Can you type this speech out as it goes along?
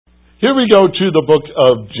Here we go to the book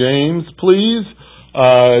of James, please.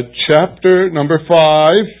 Chapter number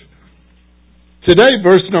 5. Today,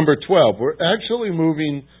 verse number 12. We're actually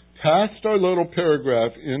moving past our little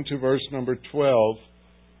paragraph into verse number 12.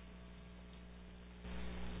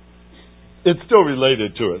 It's still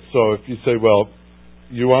related to it. So if you say, well,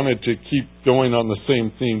 you wanted to keep going on the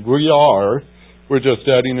same theme, we are. We're just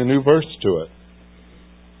adding a new verse to it.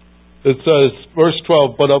 It says, verse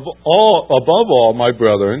 12, but above all, my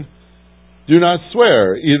brethren, do not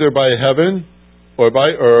swear, either by heaven or by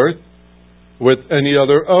earth, with any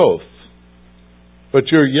other oath. But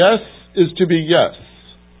your yes is to be yes,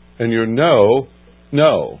 and your no,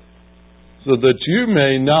 no, so that you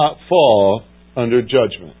may not fall under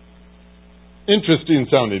judgment. Interesting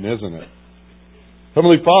sounding, isn't it?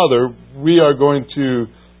 Heavenly Father, we are going to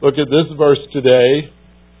look at this verse today,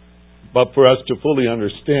 but for us to fully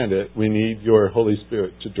understand it, we need your Holy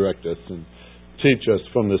Spirit to direct us and teach us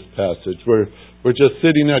from this passage. We're just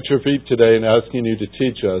sitting at your feet today and asking you to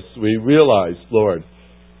teach us. We realize, Lord,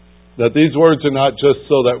 that these words are not just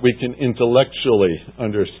so that we can intellectually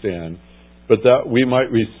understand, but that we might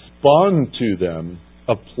respond to them,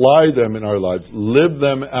 apply them in our lives, live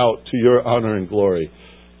them out to your honor and glory.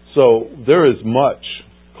 So there is much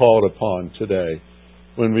called upon today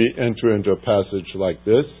when we enter into a passage like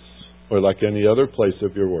this or like any other place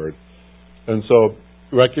of your word. And so,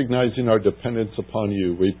 recognizing our dependence upon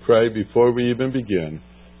you, we pray before we even begin,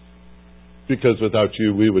 because without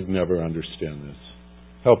you we would never understand this.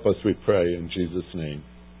 Help us, we pray, in Jesus' name.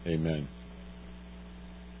 Amen.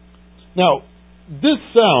 Now, this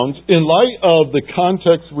sounds, in light of the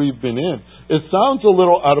context we've been in, it sounds a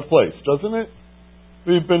little out of place, doesn't it?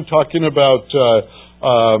 We've been talking about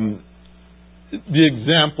the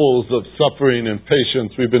examples of suffering and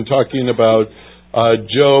patience. We've been talking about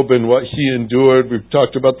Job and what he endured. We've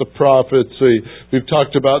talked about the prophets. We've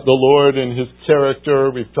talked about the Lord and His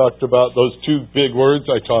character. We've talked about those two big words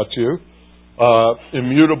I taught you.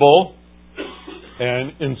 Immutable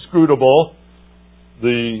and inscrutable.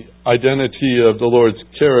 The identity of the Lord's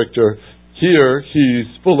character. Here, He's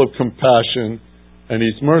full of compassion and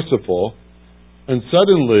He's merciful. And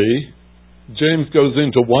suddenly, James goes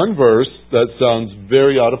into one verse that sounds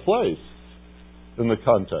very out of place in the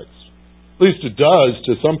context. At least it does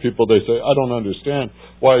to some people. They say, I don't understand.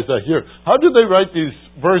 Why is that here? How did they write these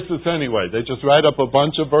verses anyway? They just write up a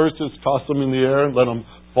bunch of verses, toss them in the air, and let them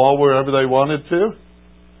fall wherever they wanted to?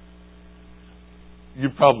 You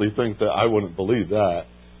probably think that I wouldn't believe that,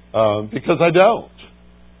 because I don't.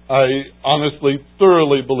 I honestly,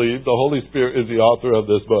 thoroughly believe the Holy Spirit is the author of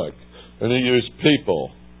this book, and He used people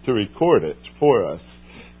to record it for us.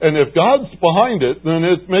 And if God's behind it, then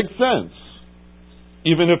it makes sense.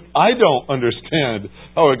 Even if I don't understand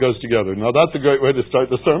how it goes together. Now, that's a great way to start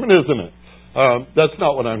the sermon, isn't it? That's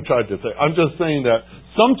not what I'm trying to say. I'm just saying that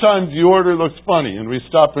sometimes the order looks funny, and we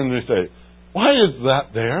stop and we say, why is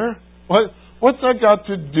that there? What's that got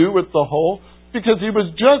to do with the whole? Because he was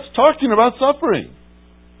just talking about suffering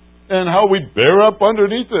and how we bear up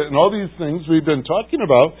underneath it and all these things we've been talking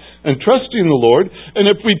about and trusting the Lord. And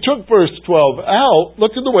if we took verse 12 out,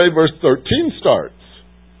 look at the way verse 13 starts.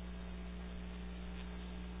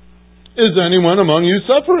 Is anyone among you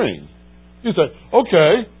suffering? You say,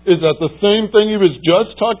 okay, is that the same thing he was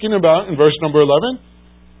just talking about in verse number 11?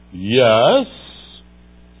 Yes.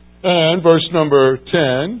 And verse number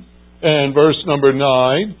 10, and verse number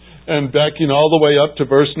 9, and backing all the way up to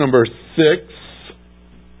verse number 6.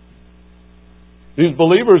 These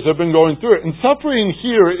believers have been going through it. And suffering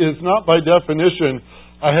here is not by definition,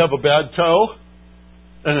 I have a bad toe,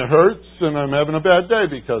 and it hurts, and I'm having a bad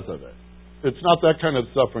day because of it. It's not that kind of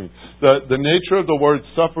suffering. The nature of the word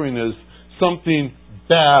suffering is something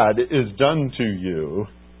bad is done to you.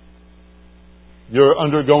 You're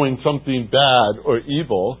undergoing something bad or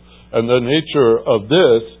evil, and the nature of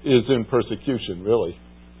this is in persecution, really.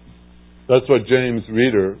 That's what James'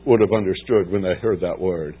 reader would have understood when they heard that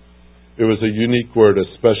word. It was a unique word,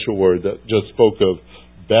 a special word that just spoke of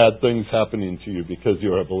bad things happening to you because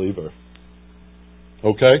you're a believer.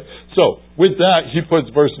 Okay? So, with that, he puts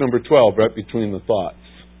verse number 12 right between the thoughts.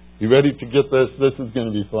 You ready to get this? This is going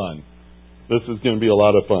to be fun. This is going to be a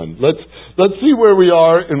lot of fun. Let's see where we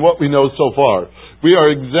are and what we know so far. We are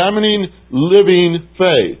examining living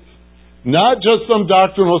faith. Not just some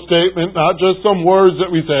doctrinal statement, not just some words that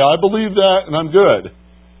we say, I believe that and I'm good.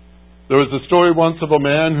 There was a story once of a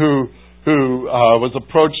man who was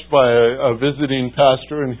approached by a visiting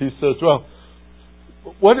pastor, and he says, well,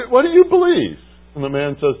 what do you believe? And the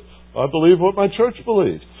man says, I believe what my church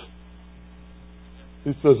believes.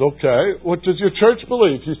 He says, okay, what does your church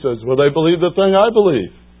believe? He says, well, they believe the thing I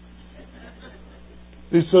believe.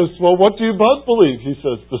 He says, well, what do you both believe? He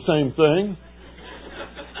says, the same thing.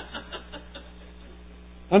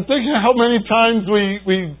 I'm thinking how many times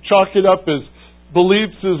we chalk it up as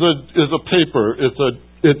beliefs is a paper.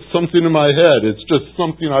 It's something in my head. It's just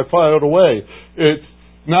something I filed away. It's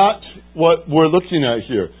not what we're looking at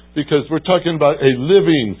here, because we're talking about a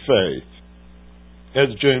living faith,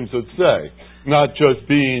 as James would say. Not just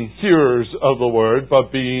being hearers of the word,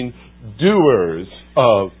 but being doers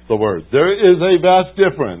of the word. There is a vast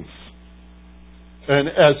difference. And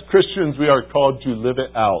as Christians, we are called to live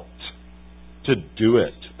it out, to do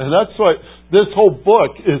it. And that's why this whole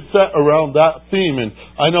book is set around that theme. And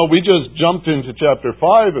I know we just jumped into chapter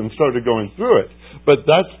 5 and started going through it, but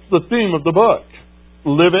that's the theme of the book.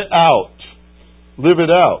 Live it out. Live it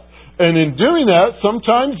out. And in doing that,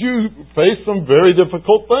 sometimes you face some very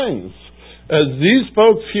difficult things. As these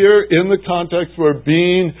folks here in the context were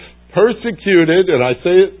being persecuted, and I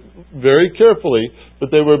say it very carefully, but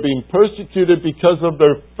they were being persecuted because of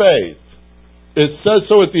their faith. It says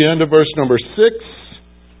so at the end of verse number 6.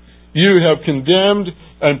 You have condemned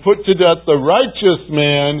and put to death the righteous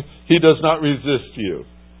man. He does not resist you.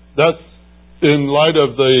 That's in light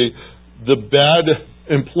of the bad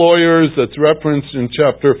employers that's referenced in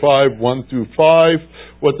chapter 5, 1 through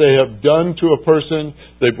 5. What they have done to a person.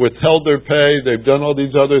 They've withheld their pay. They've done all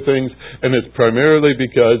these other things. And it's primarily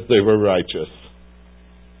because they were righteous.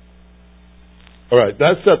 All right,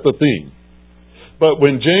 that set the theme. But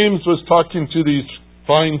when James was talking to these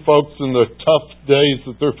fine folks in the tough days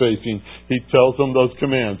that they're facing, he tells them those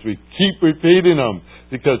commands. We keep repeating them,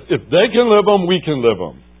 because if they can live them, we can live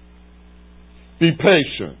them. Be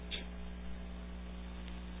patient.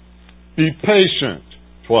 Be patient.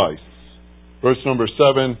 Twice. Verse number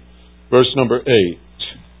 7, verse number 8.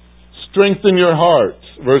 Strengthen your hearts.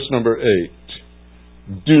 Verse number 8.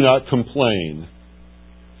 Do not complain.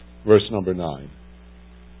 Verse number 9.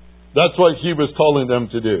 That's what he was calling them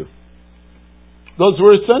to do. Those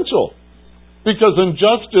were essential. Because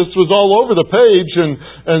injustice was all over the page,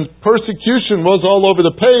 and persecution was all over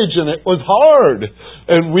the page, and it was hard.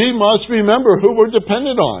 And we must remember who we're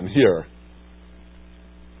dependent on here.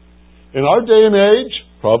 In our day and age,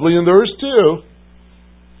 probably in theirs too,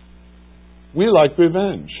 we like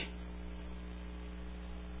revenge.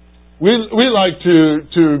 We like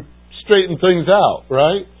to straighten things out,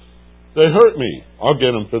 right? They hurt me. I'll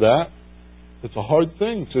get them for that. It's a hard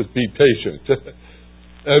thing to be patient.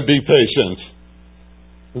 And be patient.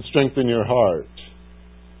 And strengthen your heart.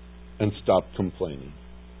 And stop complaining.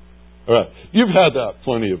 All right. You've had that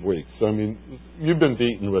plenty of weeks. I mean, you've been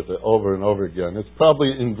beaten with it over and over again. It's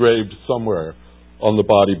probably engraved somewhere on the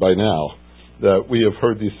body by now that we have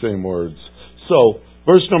heard these same words. So,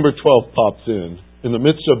 verse number 12 pops in. In the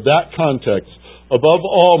midst of that context, above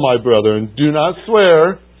all, my brethren, do not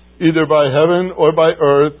swear either by heaven or by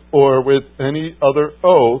earth or with any other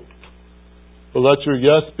oath, but let your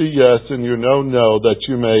yes be yes and your no, no, that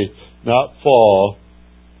you may not fall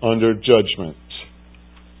under judgment.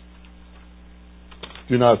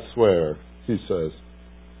 Do not swear, he says.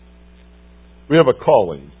 We have a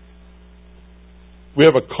calling. We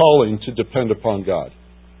have a calling to depend upon God.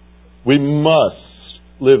 We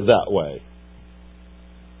must live that way.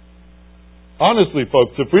 Honestly,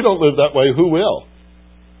 folks, if we don't live that way, who will?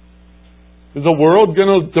 Is the world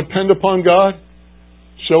going to depend upon God?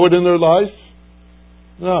 Show it in their life?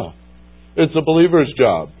 No. It's a believer's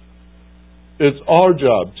job. It's our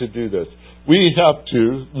job to do this. We have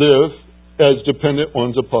to live as dependent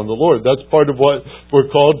ones upon the Lord. That's part of what we're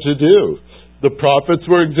called to do. The prophets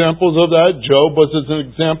were examples of that. Job was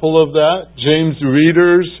an example of that. James'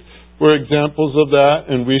 readers were examples of that,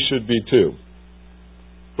 and we should be too.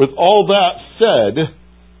 With all that said,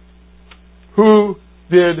 who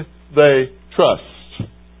did they trust?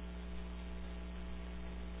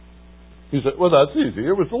 He said, well, that's easy.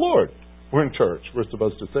 It was the Lord. We're in church. We're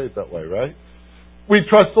supposed to say it that way, right? We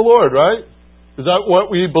trust the Lord, right? Is that what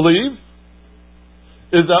we believe?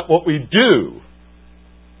 Is that what we do?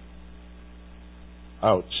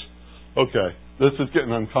 Ouch. Okay, this is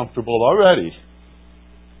getting uncomfortable already.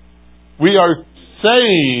 We are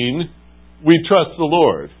saying we trust the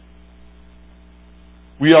Lord.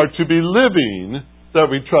 We are to be living that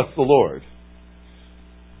we trust the Lord.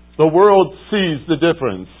 The world sees the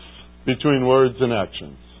difference between words and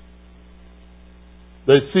actions.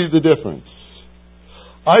 They see the difference.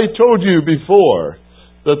 I told you before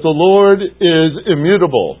that the Lord is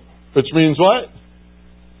immutable, which means what?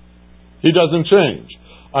 He doesn't change.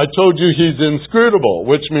 I told you He's inscrutable,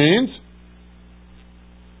 which means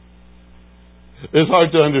it's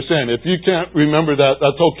hard to understand. If you can't remember that,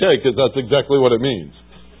 that's okay, because that's exactly what it means.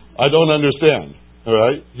 I don't understand. All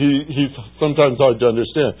right? He's sometimes hard to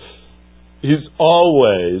understand. He's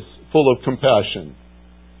always full of compassion.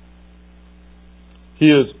 He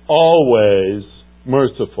is always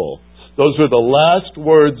merciful. Those were the last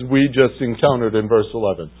words we just encountered in verse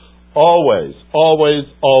 11. Always, always,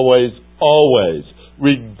 always, always.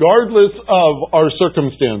 Regardless of our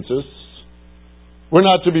circumstances, we're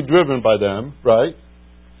not to be driven by them, right?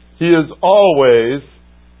 He is always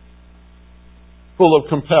full of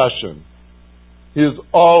compassion. He is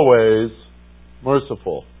always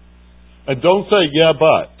merciful. And don't say, yeah,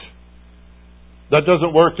 but. That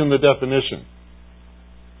doesn't work in the definition.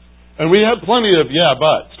 And we have plenty of yeah,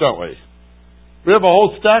 buts, don't we? We have a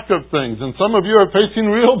whole stack of things, and some of you are facing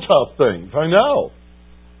real tough things. I know.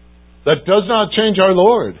 That does not change our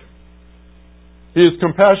Lord. He is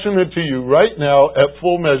compassionate to you right now at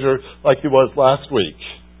full measure like He was last week,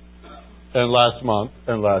 and last month,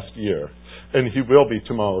 and last year. And He will be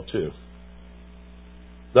tomorrow too.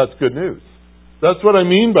 That's good news. That's what I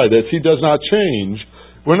mean by this. He does not change.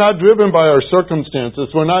 We're not driven by our circumstances.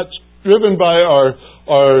 We're not driven by our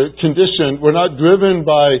condition. We're not driven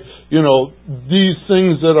by, these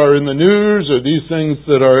things that are in the news, or these things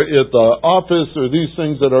that are at the office, or these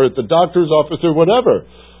things that are at the doctor's office, or whatever.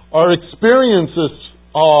 Our experiences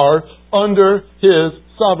are under His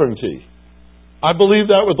sovereignty. I believe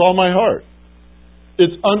that with all my heart.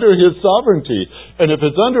 It's under His sovereignty. And if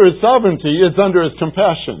it's under His sovereignty, it's under His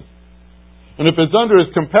compassion. And if it's under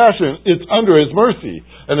His compassion, it's under His mercy.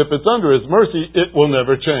 And if it's under His mercy, it will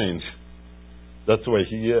never change. That's the way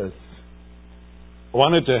He is. I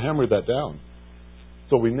wanted to hammer that down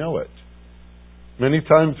so we know it. Many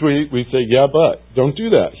times we say, yeah, but. Don't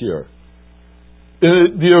do that here.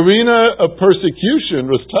 The arena of persecution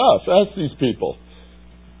was tough. Ask these people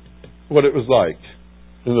what it was like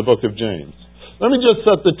in the book of James. Let me just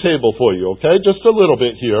set the table for you, okay? Just a little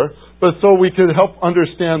bit here, but so we can help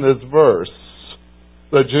understand this verse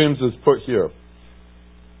that James has put here.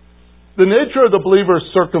 The nature of the believer's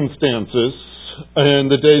circumstances in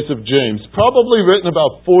the days of James, probably written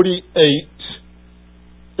about 48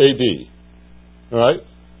 AD. All right?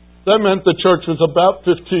 That meant the church was about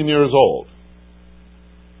 15 years old.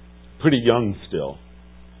 Pretty young still.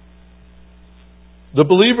 The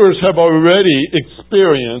believers have already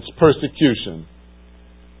experienced persecution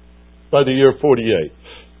by the year 48.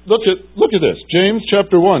 Look at this. James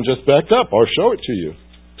chapter 1. Just back up. I'll show it to you.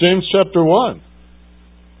 James chapter 1.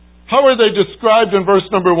 How are they described in verse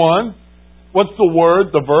number 1? What's the word,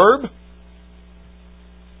 the verb?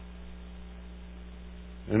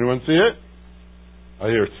 Anyone see it? I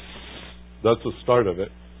hear, that's the start of it.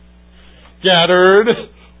 Scattered,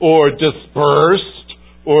 or dispersed,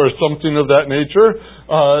 or something of that nature.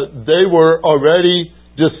 They were already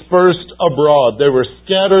dispersed abroad. They were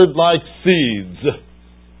scattered like seeds.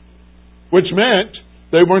 Which meant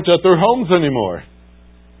they weren't at their homes anymore.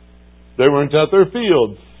 They weren't at their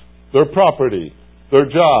fields, their property, their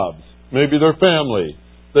jobs, maybe their family.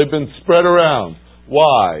 They've been spread around.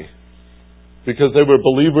 Why? Because they were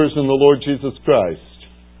believers in the Lord Jesus Christ.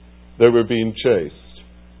 They were being chased.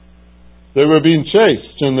 They were being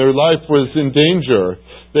chased and their life was in danger.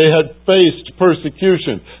 They had faced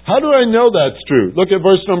persecution. How do I know that's true? Look at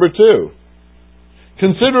verse number 2.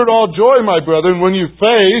 Consider it all joy, my brethren, when you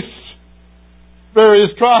face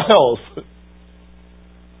various trials.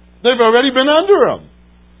 They've already been under them.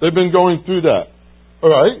 They've been going through that. All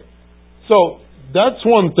right? So, that's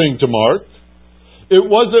one thing to mark. It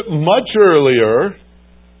wasn't much earlier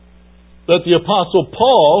that the Apostle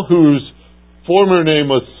Paul, whose former name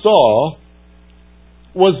was Saul,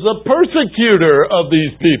 was the persecutor of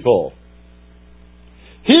these people.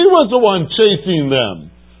 He was the one chasing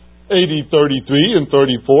them. AD 33 and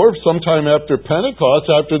 34, sometime after Pentecost,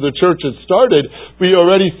 after the church had started, we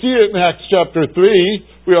already see it in Acts chapter 3.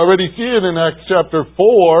 We already see it in Acts chapter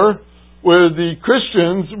 4, where the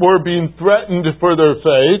Christians were being threatened for their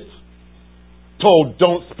faith, told,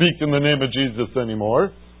 don't speak in the name of Jesus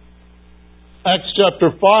anymore. Acts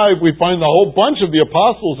chapter 5, we find the whole bunch of the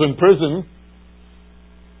apostles in prison.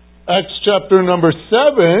 Acts chapter number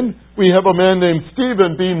 7, we have a man named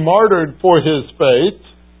Stephen being martyred for his faith.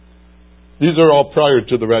 These are all prior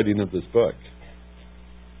to the writing of this book.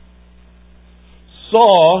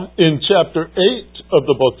 Saul, in chapter 8 of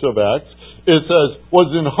the books of Acts, it says, was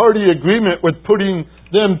in hearty agreement with putting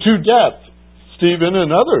them to death, Stephen and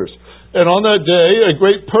others. And on that day, a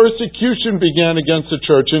great persecution began against the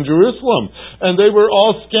church in Jerusalem. And they were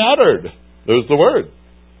all scattered. There's the word.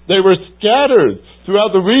 They were scattered throughout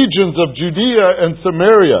the regions of Judea and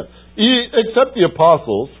Samaria, except the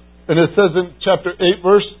apostles. And it says in chapter 8,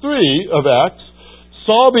 verse 3 of Acts,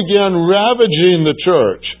 Saul began ravaging the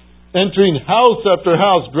church, entering house after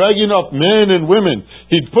house, dragging off men and women.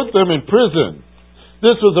 He'd put them in prison.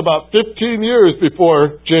 This was about 15 years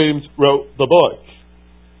before James wrote the book.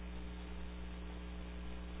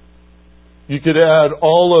 You could add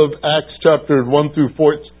all of Acts chapters 1 through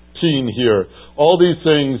 14 here. All these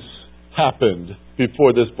things happened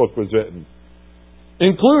before this book was written,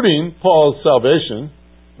 including Paul's salvation.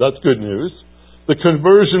 That's good news. The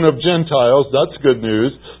conversion of Gentiles, that's good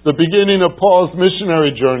news. The beginning of Paul's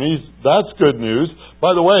missionary journeys, that's good news.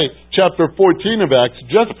 By the way, chapter 14 of Acts,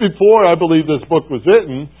 just before I believe this book was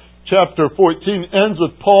written, chapter 14 ends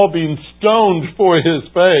with Paul being stoned for his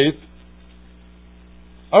faith.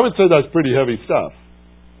 I would say that's pretty heavy stuff.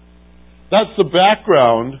 That's the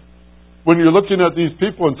background when you're looking at these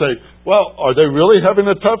people and say, well, are they really having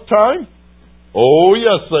a tough time? Oh,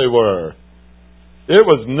 yes, they were. It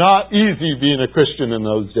was not easy being a Christian in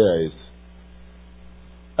those days.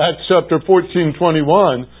 Acts chapter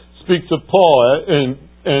 14:21 speaks of Paul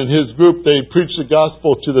and his group. They preached the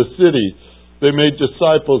gospel to the city. They made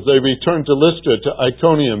disciples. They returned to Lystra, to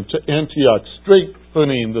Iconium, to Antioch,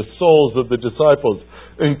 strengthening the souls of the disciples,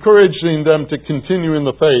 encouraging them to continue in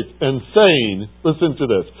the faith, and saying, listen to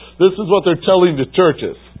this. This is what they're telling the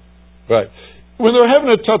churches. Right. When they're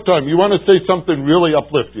having a tough time, you want to say something really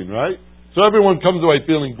uplifting, right? So everyone comes away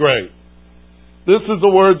feeling great. This is the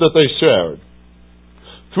word that they shared.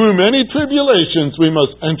 Through many tribulations we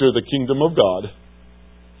must enter the kingdom of God.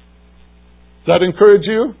 Does that encourage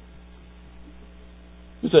you?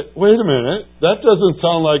 You say, wait a minute, that doesn't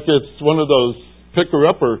sound like it's one of those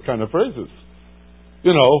picker-upper kind of phrases.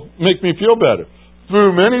 You know, make me feel better.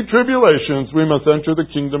 Through many tribulations we must enter the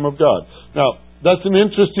kingdom of God. Now, that's an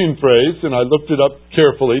interesting phrase, and I looked it up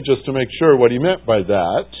carefully just to make sure what he meant by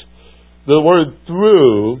that. The word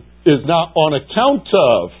through is not on account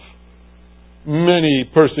of many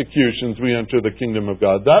persecutions we enter the kingdom of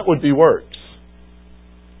God. That would be works.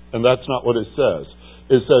 And that's not what it says.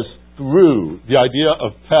 It says through, the idea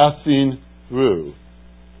of passing through.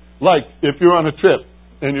 Like if you're on a trip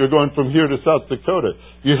and you're going from here to South Dakota,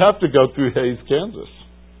 you have to go through Hays, Kansas.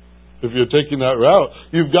 If you're taking that route,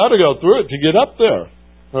 you've got to go through it to get up there.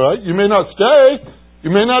 All right? You may not stay.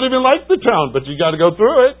 You may not even like the town, but you got to go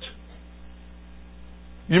through it.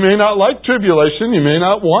 You may not like tribulation. You may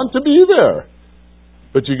not want to be there.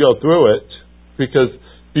 But you go through it because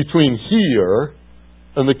between here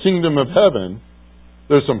and the kingdom of heaven,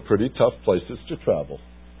 there's some pretty tough places to travel.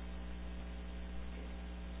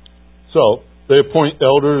 So they appoint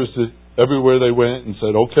elders everywhere they went and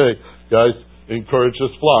said, okay, guys, encourage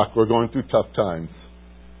this flock. We're going through tough times.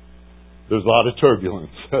 There's a lot of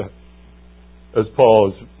turbulence. As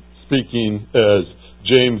Paul is speaking, as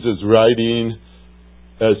James is writing,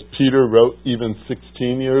 as Peter wrote even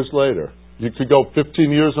 16 years later. You could go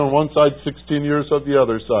 15 years on one side, 16 years on the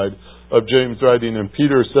other side of James' writing. And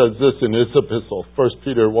Peter says this in his epistle, 1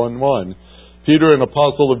 Peter 1:1. Peter, an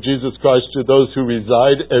apostle of Jesus Christ, to those who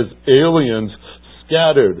reside as aliens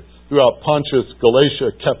scattered throughout Pontus,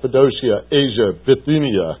 Galatia, Cappadocia, Asia,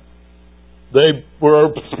 Bithynia. They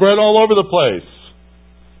were spread all over the place,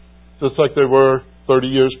 just like they were 30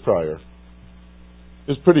 years prior.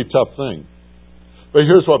 It's a pretty tough thing. But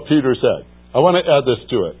here's what Peter said. I want to add this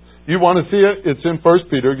to it. You want to see it? It's in 1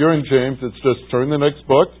 Peter. You're in James. It's just turn the next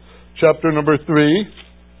book. Chapter number 3.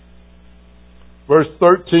 Verse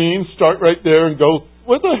 13. Start right there and go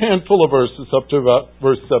with a handful of verses up to about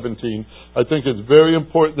verse 17. I think it's very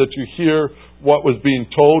important that you hear what was being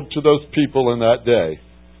told to those people in that day.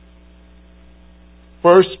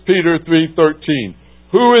 1 Peter 3:13.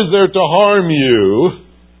 Who is there to harm you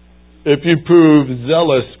if you prove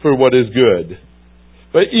zealous for what is good?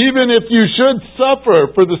 But even if you should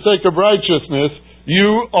suffer for the sake of righteousness,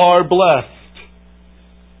 you are blessed.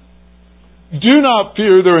 Do not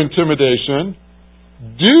fear their intimidation.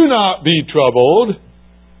 Do not be troubled,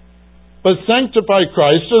 but sanctify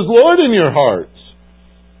Christ as Lord in your hearts,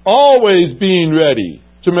 always being ready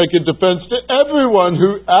to make a defense to everyone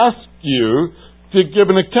who asks you to give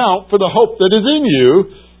an account for the hope that is in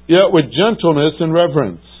you, yet with gentleness and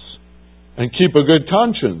reverence. And keep a good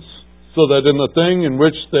conscience, so that in the thing in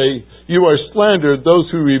which you are slandered,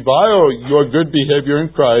 those who revile your good behavior in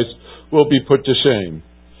Christ will be put to shame.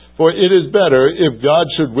 For it is better, if God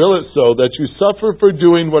should will it so, that you suffer for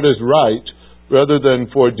doing what is right, rather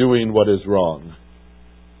than for doing what is wrong.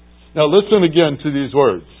 Now listen again to these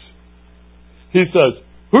words. He says,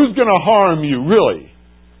 who's going to harm you, really,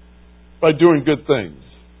 by doing good things?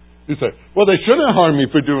 You say, well, they shouldn't harm me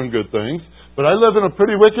for doing good things, but I live in a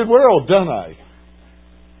pretty wicked world, don't I?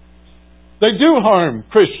 They do harm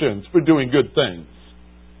Christians for doing good things.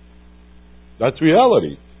 That's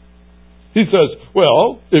reality. He says,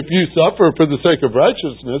 well, if you suffer for the sake of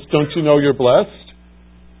righteousness, don't you know you're blessed?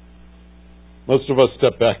 Most of us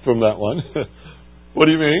step back from that one. What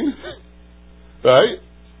do you mean? Right?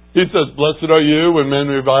 He says, blessed are you when men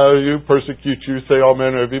revile you, persecute you, say all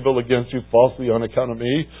manner of evil against you falsely on account of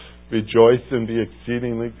me. Rejoice and be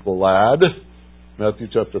exceedingly glad. Matthew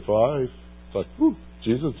chapter 5. It's like, whew,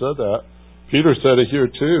 Jesus said that. Peter said it here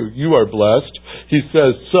too. You are blessed. He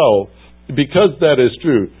says, so, because that is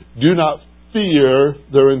true, do not fear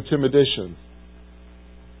their intimidation.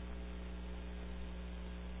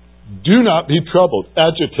 Do not be troubled,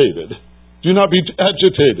 agitated. Do not be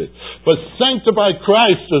agitated. But sanctify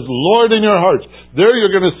Christ as Lord in your hearts. There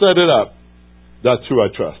you're going to set it up. That's who I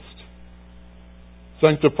trust.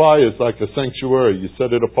 Sanctify is like a sanctuary. You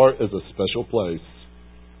set it apart as a special place.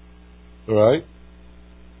 All right?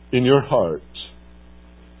 In your heart,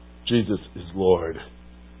 Jesus is Lord.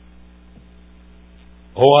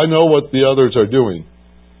 Oh, I know what the others are doing.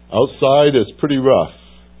 Outside is pretty rough.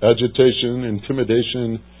 Agitation,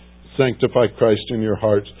 intimidation. Sanctify Christ in your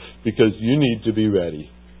hearts, because you need to be ready.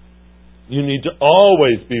 You need to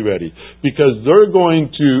always be ready, because they're going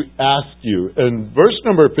to ask you. And verse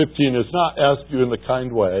number 15 is not ask you in the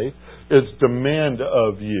kind way. It's demand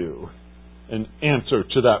of you an answer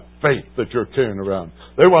to that faith that you're carrying around.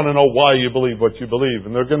 They want to know why you believe what you believe.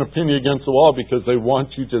 And they're going to pin you against the wall because they want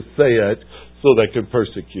you to say it so they can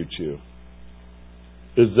persecute you.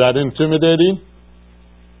 Is that intimidating?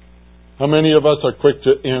 How many of us are quick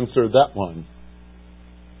to answer that one?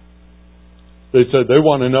 They said they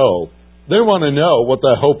want to know. They want to know what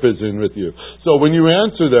the hope is in with you. So when you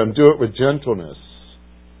answer them, do it with gentleness.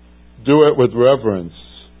 Do it with reverence.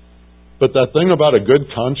 But that thing about a good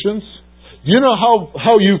conscience, do you know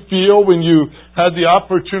how you feel when you had the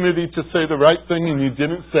opportunity to say the right thing and you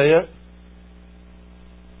didn't say it?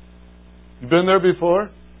 You been there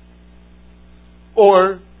before?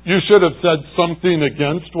 Or you should have said something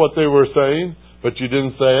against what they were saying, but you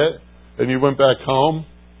didn't say it, and you went back home.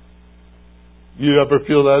 You ever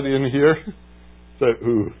feel that in here? Say,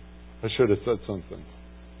 ooh, I should have said something.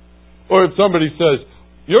 Or if somebody says,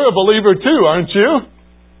 you're a believer too, aren't you?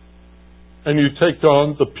 And you take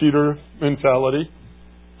on the Peter mentality.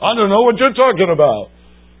 I don't know what you're talking about.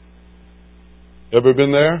 Ever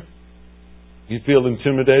been there? You feel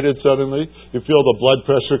intimidated suddenly? You feel the blood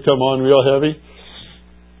pressure come on real heavy?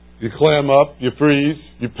 You clam up, you freeze,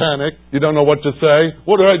 you panic, you don't know what to say.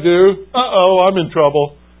 What do I do? Uh-oh, I'm in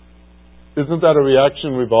trouble. Isn't that a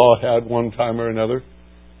reaction we've all had one time or another?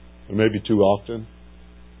 Or maybe too often?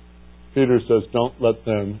 Peter says, don't let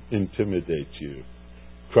them intimidate you.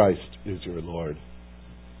 Christ is your Lord.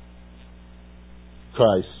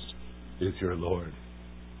 Christ is your Lord.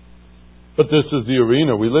 But this is the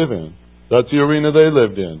arena we live in. That's the arena they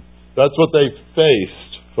lived in. That's what they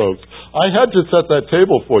faced, folks. I had to set that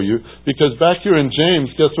table for you because back here in James,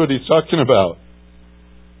 guess what he's talking about?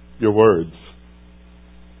 Your words.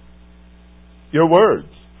 Your words.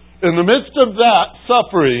 In the midst of that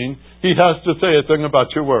suffering, he has to say a thing about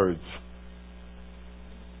your words.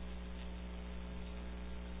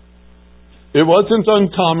 It wasn't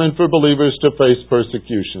uncommon for believers to face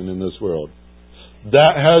persecution in this world.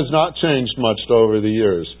 That has not changed much over the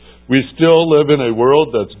years. We still live in a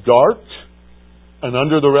world that's dark and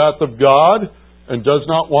under the wrath of God, and does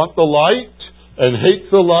not want the light, and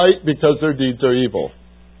hates the light because their deeds are evil.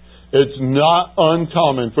 It's not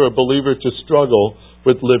uncommon for a believer to struggle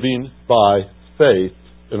with living by faith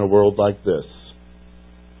in a world like this.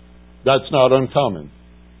 That's not uncommon.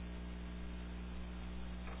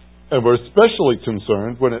 And we're especially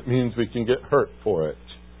concerned when it means we can get hurt for it.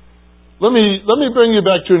 Let me bring you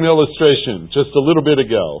back to an illustration just a little bit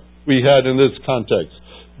ago we had in this context.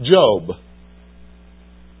 Job.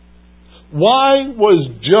 Why was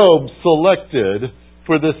Job selected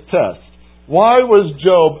for this test? Why was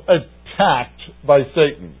Job attacked by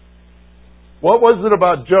Satan? What was it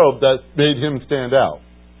about Job that made him stand out?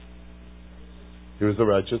 He was a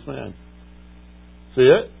righteous man. See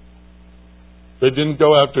it? They didn't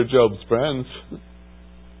go after Job's friends.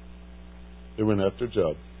 They went after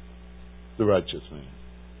Job, the righteous man.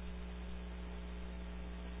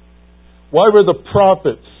 Why were the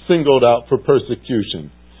prophets singled out for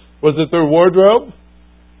persecution? Was it their wardrobe?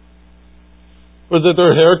 Was it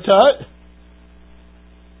their haircut?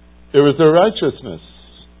 It was their righteousness.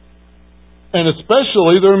 And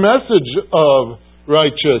especially their message of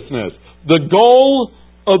righteousness. The goal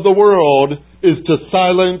of the world is to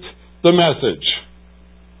silence the message.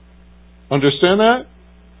 Understand that?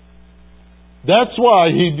 That's why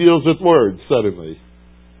he deals with words suddenly.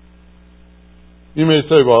 You may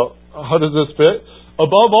say, well, how does this fit?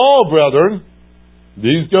 Above all, brethren,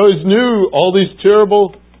 These guys knew all these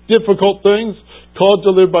terrible, difficult things, called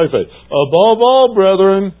to live by faith. Above all,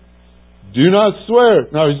 brethren, do not swear.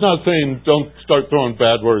 Now, he's not saying don't start throwing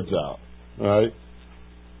bad words out. All right?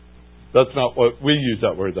 That's not what we use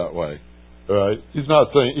that word that way. All right? He's not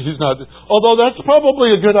saying, although that's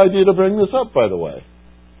probably a good idea to bring this up, by the way.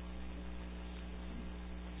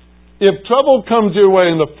 If trouble comes your way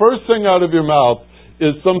and the first thing out of your mouth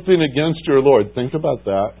is something against your Lord, think about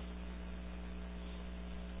that.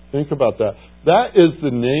 Think about that. That is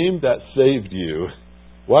the name that saved you.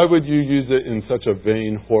 Why would you use it in such a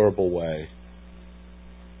vain, horrible way?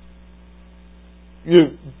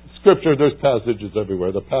 Scripture, there's passages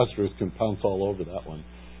everywhere. The pastors can pounce all over that one.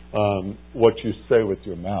 What you say with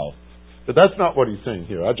your mouth. But that's not what he's saying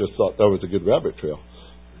here. I just thought that was a good rabbit trail.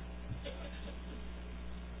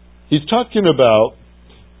 He's talking about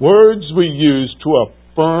words we use to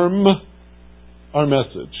affirm our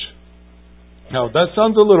message. Now, that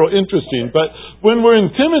sounds a little interesting, but when we're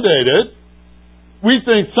intimidated, we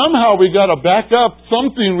think somehow we got to back up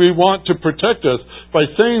something we want to protect us by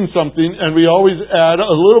saying something, and we always add a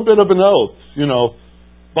little bit of an oath,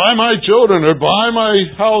 by my children, or by my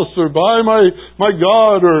house, or by my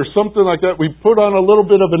God, or something like that. We put on a little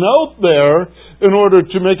bit of an oath there in order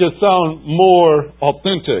to make it sound more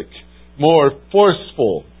authentic, more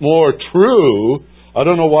forceful, more true. I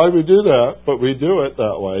don't know why we do that, but we do it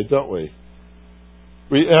that way, don't we?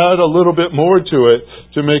 We add a little bit more to it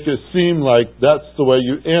to make it seem like that's the way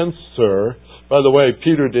you answer. By the way,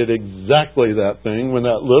 Peter did exactly that thing when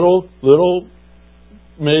that little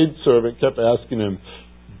maidservant kept asking him,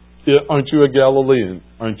 aren't you a Galilean?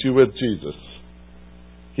 Aren't you with Jesus?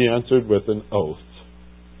 He answered with an oath.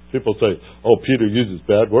 People say, oh, Peter uses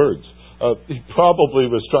bad words. He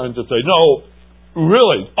probably was trying to say, no,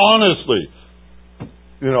 really, honestly,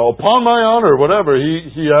 upon my honor, whatever,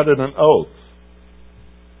 he added an oath.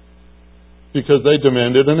 Because they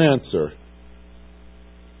demanded an answer.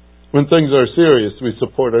 When things are serious, we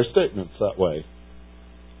support our statements that way.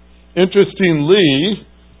 Interestingly,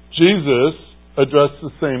 Jesus addressed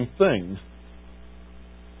the same thing.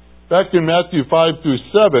 Back in Matthew 5 through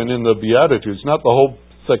 7 in the Beatitudes, not the whole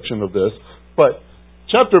section of this, but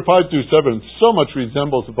chapter 5 through 7 so much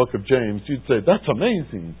resembles the book of James, you'd say, that's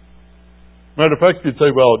amazing. Matter of fact, you'd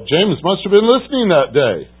say, well, James must have been listening that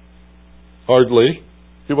day. Hardly.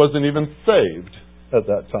 He wasn't even saved at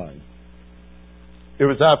that time. It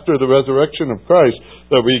was after the resurrection of Christ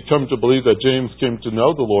that we come to believe that James came to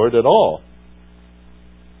know the Lord at all.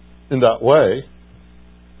 In that way.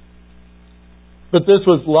 But this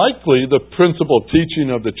was likely the principal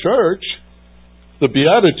teaching of the church. The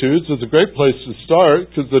Beatitudes is a great place to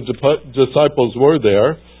start because the disciples were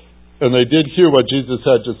there and they did hear what Jesus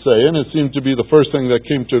had to say, and it seemed to be the first thing that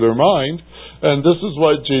came to their mind. And this is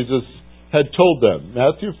what Jesus had told them.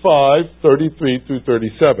 Matthew 5, 33 through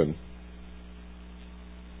 37.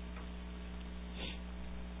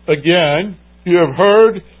 Again, you have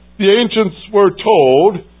heard the ancients were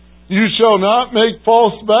told, you shall not make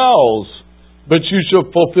false vows, but you shall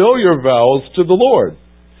fulfill your vows to the Lord.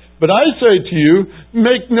 But I say to you,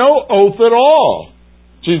 make no oath at all.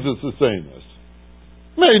 Jesus is saying this.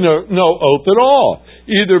 Make no oath at all,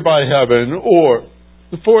 either by heaven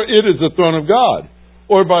for it is the throne of God,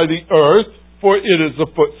 or by the earth, for it is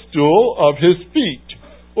the footstool of his feet,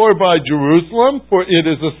 or by Jerusalem, for it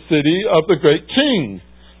is the city of the great King.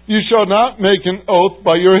 You shall not make an oath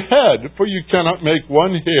by your head, for you cannot make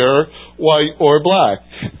one hair white or black.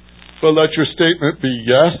 But let your statement be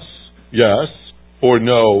yes, yes, or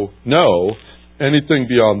no, no. Anything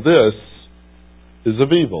beyond this is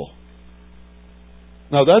of evil.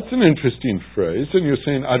 Now that's an interesting phrase, and you're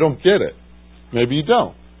saying, I don't get it. Maybe you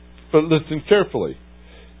don't. But listen carefully.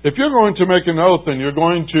 If you're going to make an oath and you're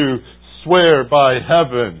going to swear by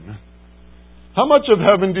heaven, how much of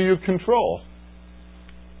heaven do you control?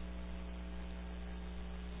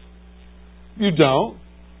 You don't.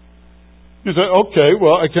 You say, okay,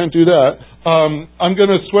 well, I can't do that. I'm going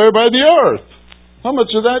to swear by the earth. How much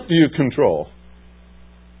of that do you control?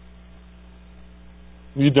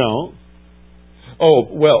 You don't. Oh,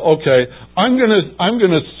 well, okay. I'm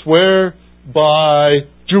going to swear by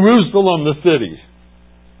Jerusalem, the city.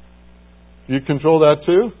 Do you control that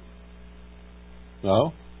too?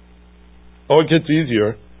 No. Oh, it gets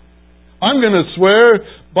easier. I'm going to swear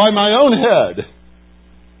by my own head.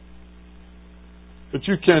 But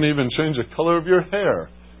you can't even change the color of your hair.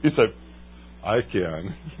 You said, I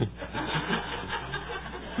can.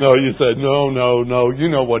 No, you said, no. You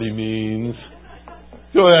know what he means.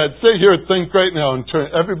 Go ahead. Sit here and think right now and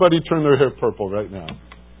everybody turn their hair purple right now.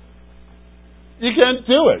 You can't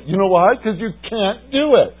do it. You know why? Because you can't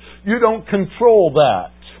do it. You don't control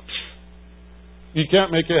that. You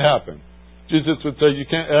can't make it happen. Jesus would say you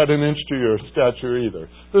can't add an inch to your stature either.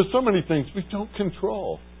 There's so many things we don't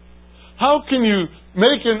control. How can you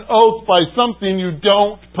make an oath by something you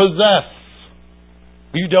don't possess?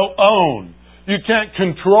 You don't own. You can't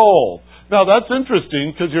control. Now that's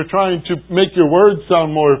interesting because you're trying to make your words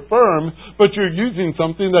sound more firm, but you're using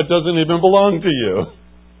something that doesn't even belong to you.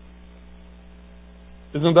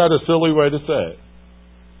 Isn't that a silly way to say it?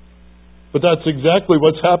 But that's exactly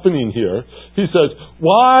what's happening here. He says,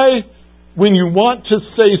 why, when you want to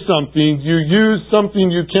say something, you use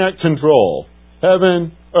something you can't control?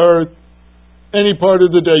 Heaven, earth, any part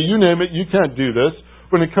of the day, you name it, you can't do this.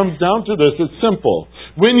 When it comes down to this, it's simple.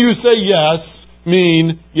 When you say yes,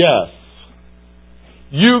 mean yes.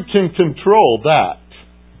 You can control that.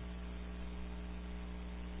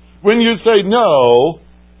 When you say no,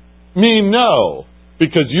 mean no,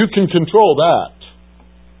 because you can control that.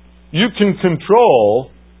 You can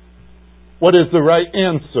control what is the right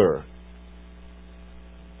answer.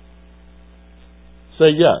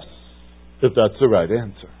 Say yes, if that's the right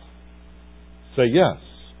answer. Say yes.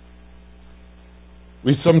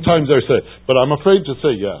 We sometimes are say, but I'm afraid to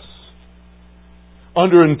say yes.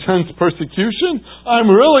 Under intense persecution, I'm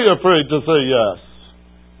really afraid to say yes.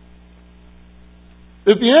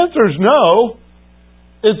 If the answer is no,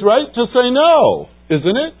 it's right to say no,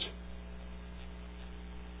 isn't it?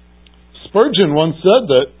 Spurgeon once said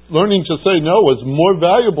that learning to say no was more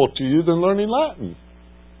valuable to you than learning Latin.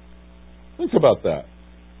 Think about that.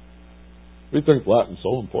 We think Latin's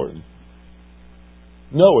so important.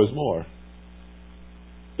 No is more.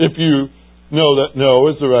 If you know that no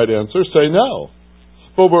is the right answer, say no.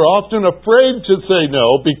 But we're often afraid to say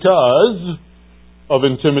no because of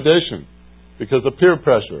intimidation, because of peer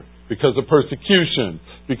pressure, because of persecution,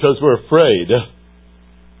 because we're afraid.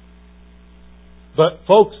 But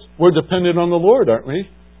folks, we're dependent on the Lord, aren't we?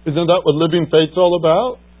 Isn't that what living faith's all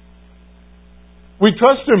about? We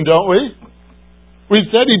trust Him, don't we? We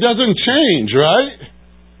said He doesn't change, right?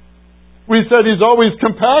 We said He's always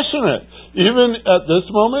compassionate. Even at this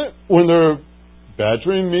moment, when they're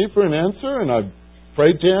badgering me for an answer and I'm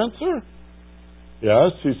afraid to answer,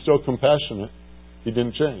 yes, He's still compassionate. He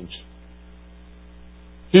didn't change.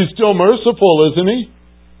 He's still merciful, isn't He?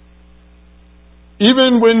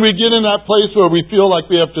 Even when we get in that place where we feel like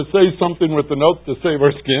we have to say something with an oath to save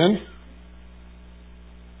our skin,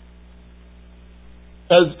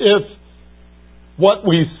 as if what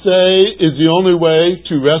we say is the only way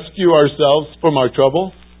to rescue ourselves from our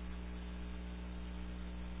trouble.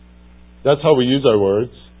 That's how we use our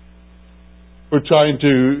words. We're trying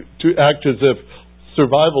to act as if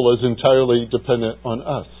survival is entirely dependent on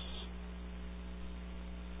us.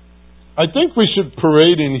 I think we should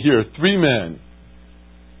parade in here 3 men.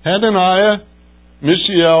 Hananiah,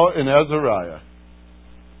 Mishael, and Azariah.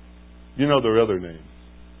 You know their other names.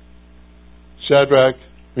 Shadrach,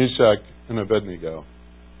 Meshach, and Abednego.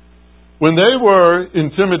 When they were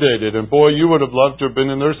intimidated, and boy, you would have loved to have been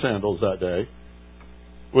in their sandals that day,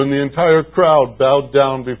 when the entire crowd bowed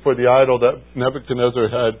down before the idol that Nebuchadnezzar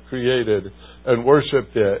had created and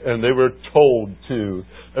worshipped it, and they were told to,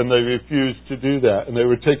 and they refused to do that, and they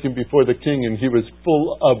were taken before the king, and he was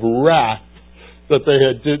full of wrath that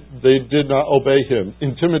they did not obey him.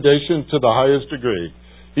 Intimidation to the highest degree.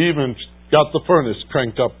 He even got the furnace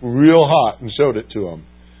cranked up real hot and showed it to them.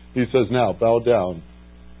 He says, now bow down,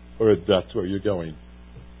 or that's where you're going.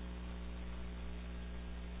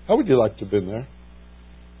 How would you like to have been there?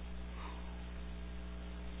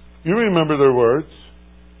 You remember their words?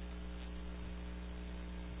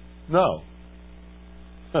 No.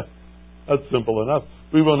 That's simple enough.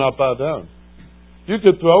 We will not bow down. You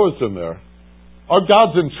could throw us in there. Our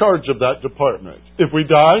God's in charge of that department. If we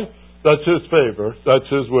die, that's His favor, that's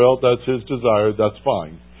His will, that's His desire, that's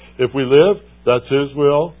fine. If we live, that's His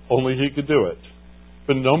will, only He could do it.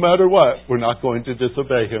 But no matter what, we're not going to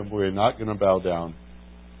disobey Him. We're not going to bow down.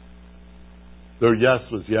 Their yes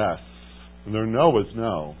was yes, and their no was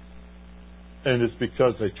no. And it's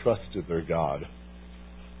because they trusted their God.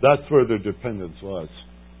 That's where their dependence was.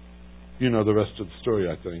 You know the rest of the story,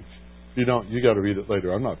 I think. If you don't, you got to read it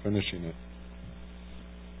later. I'm not finishing it.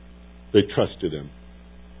 They trusted Him.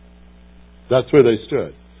 That's where they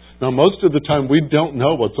stood. Now, most of the time, we don't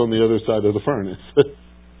know what's on the other side of the furnace.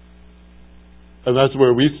 And that's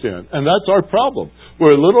where we stand. And that's our problem.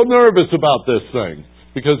 We're a little nervous about this thing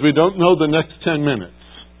because we don't know the next 10 minutes.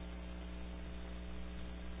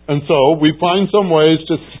 And so we find some ways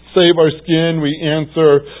to save our skin. We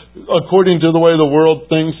answer according to the way the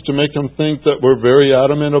world thinks to make them think that we're very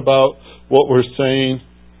adamant about what we're saying.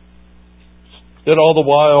 Yet all the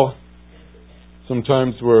while,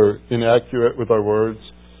 Sometimes we're inaccurate with our words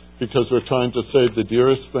because we're trying to say the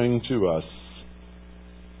dearest thing to us,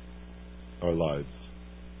 our lives.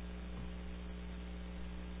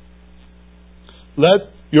 Let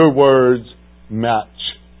your words match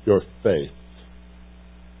your faith.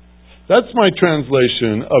 That's my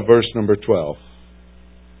translation of verse number 12.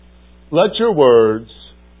 Let your words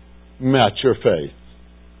match your faith.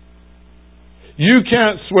 You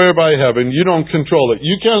can't swear by heaven. You don't control it.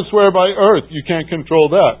 You can't swear by earth. You can't control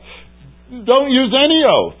that. Don't use any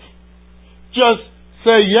oath. Just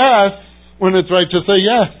say yes when it's right to say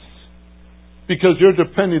yes, because you're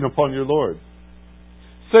depending upon your Lord.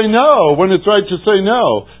 Say no when it's right to say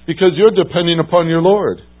no, because you're depending upon your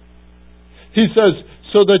Lord. He says,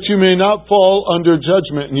 so that you may not fall under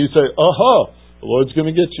judgment. And you say, the Lord's going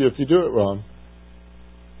to get you if you do it wrong.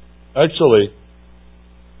 Actually,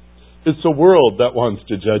 it's the world that wants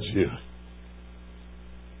to judge you.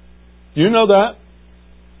 Do you know that?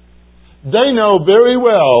 They know very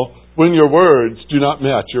well when your words do not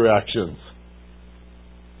match your actions.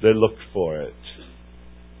 They look for it.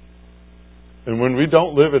 And when we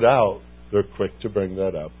don't live it out, they're quick to bring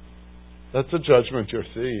that up. That's a judgment you'll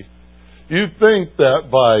see. You think that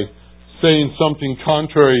by saying something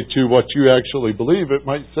contrary to what you actually believe, it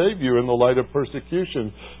might save you in the light of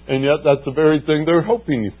persecution. And yet that's the very thing they're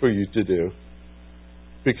hoping for you to do.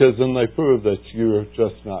 Because then they prove that you're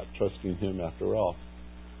just not trusting Him after all.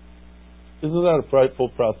 Isn't that a frightful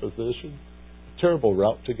proposition? A terrible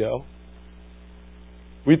route to go.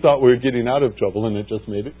 We thought we were getting out of trouble, and it just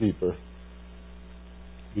made it deeper.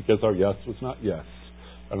 Because our yes was not yes,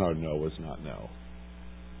 and our no was not no.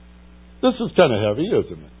 This is kind of heavy,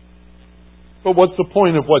 isn't it? But what's the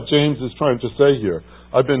point of what James is trying to say here?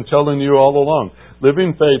 I've been telling you all along.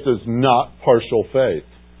 Living faith is not partial faith.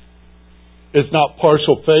 It's not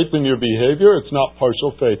partial faith in your behavior. It's not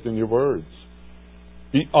partial faith in your words.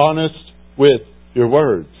 Be honest with your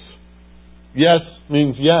words. Yes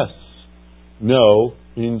means yes. No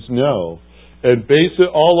means no. And base it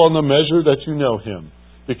all on the measure that you know Him.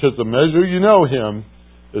 Because the measure you know Him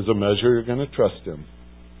is a measure you're going to trust Him.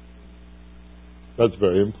 That's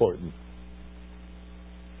very important.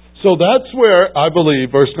 So that's where I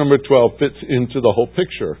believe verse number 12 fits into the whole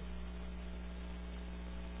picture.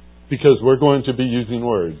 Because we're going to be using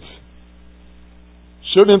words.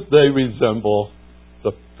 Shouldn't they resemble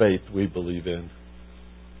the faith we believe in?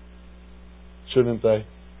 Shouldn't they?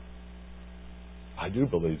 I do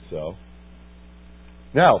believe so.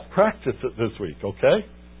 Now, practice it this week, okay?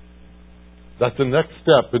 That's the next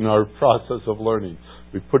step in our process of learning.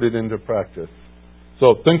 We put it into practice.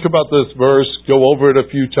 So think about this verse, go over it a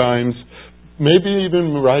few times, maybe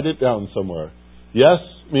even write it down somewhere. Yes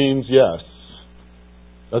means yes.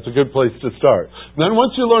 That's a good place to start. And then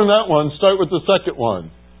once you learn that one, start with the second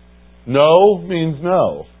one. No means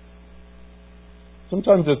no.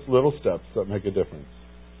 Sometimes it's little steps that make a difference.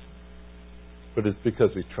 But it's because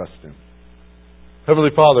we trust Him. Heavenly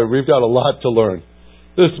Father, we've got a lot to learn.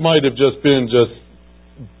 This might have just been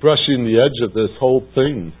brushing the edge of this whole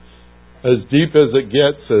thing. As deep as it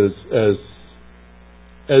gets,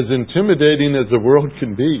 as intimidating as the world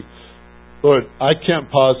can be. Lord, I can't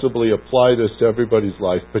possibly apply this to everybody's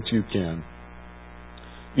life, but You can.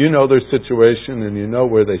 You know their situation and You know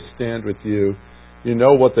where they stand with You. You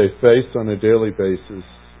know what they face on a daily basis,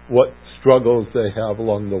 what struggles they have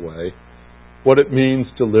along the way, what it means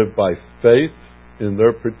to live by faith in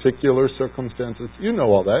their particular circumstances. You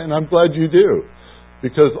know all that, and I'm glad You do.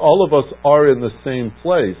 Because all of us are in the same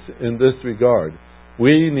place in this regard.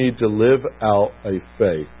 We need to live out a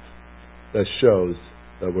faith that shows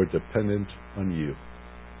that we're dependent on You.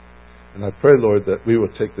 And I pray, Lord, that we will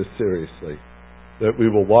take this seriously. That we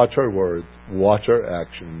will watch our words, watch our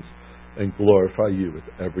actions, and glorify You with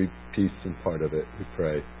every piece and part of it, we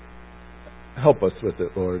pray. Help us with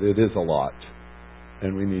it, Lord. It is a lot.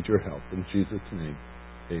 And we need Your help. In Jesus' name,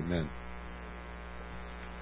 amen.